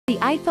The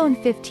iPhone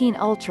 15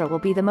 Ultra will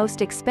be the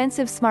most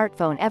expensive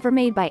smartphone ever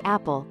made by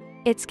Apple.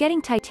 It's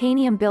getting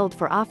titanium build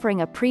for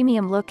offering a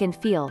premium look and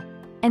feel.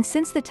 And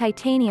since the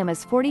titanium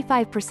is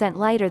 45%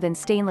 lighter than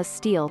stainless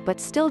steel but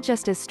still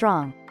just as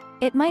strong,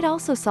 it might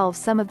also solve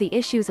some of the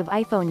issues of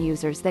iPhone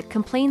users that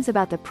complains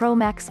about the Pro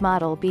Max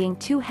model being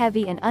too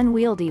heavy and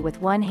unwieldy with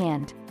one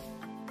hand.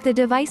 The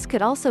device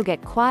could also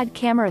get quad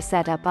camera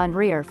setup on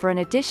rear for an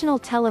additional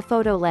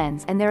telephoto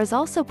lens, and there is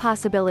also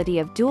possibility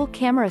of dual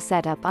camera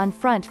setup on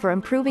front for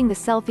improving the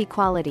selfie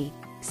quality.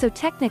 So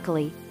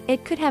technically,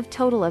 it could have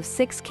total of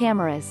 6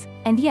 cameras,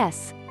 and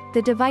yes,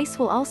 the device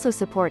will also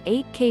support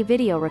 8K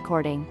video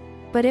recording.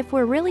 But if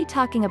we're really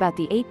talking about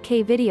the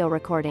 8K video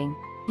recording,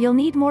 you'll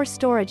need more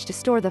storage to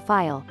store the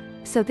file.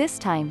 So this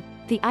time,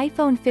 the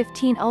iPhone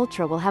 15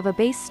 Ultra will have a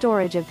base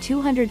storage of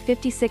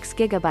 256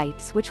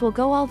 GB, which will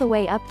go all the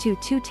way up to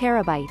 2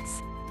 TB.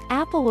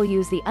 Apple will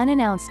use the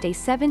unannounced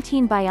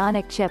A17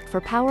 Bionic chip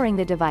for powering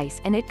the device,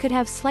 and it could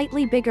have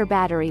slightly bigger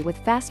battery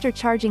with faster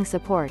charging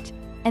support.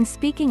 And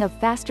speaking of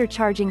faster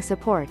charging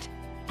support,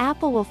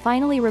 Apple will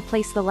finally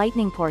replace the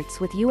Lightning ports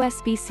with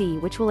USB-C,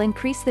 which will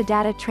increase the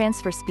data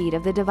transfer speed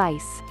of the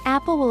device.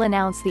 Apple will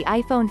announce the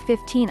iPhone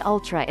 15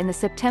 Ultra in the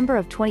September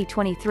of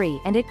 2023,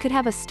 and it could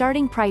have a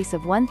starting price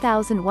of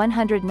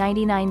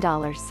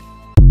 $1,199.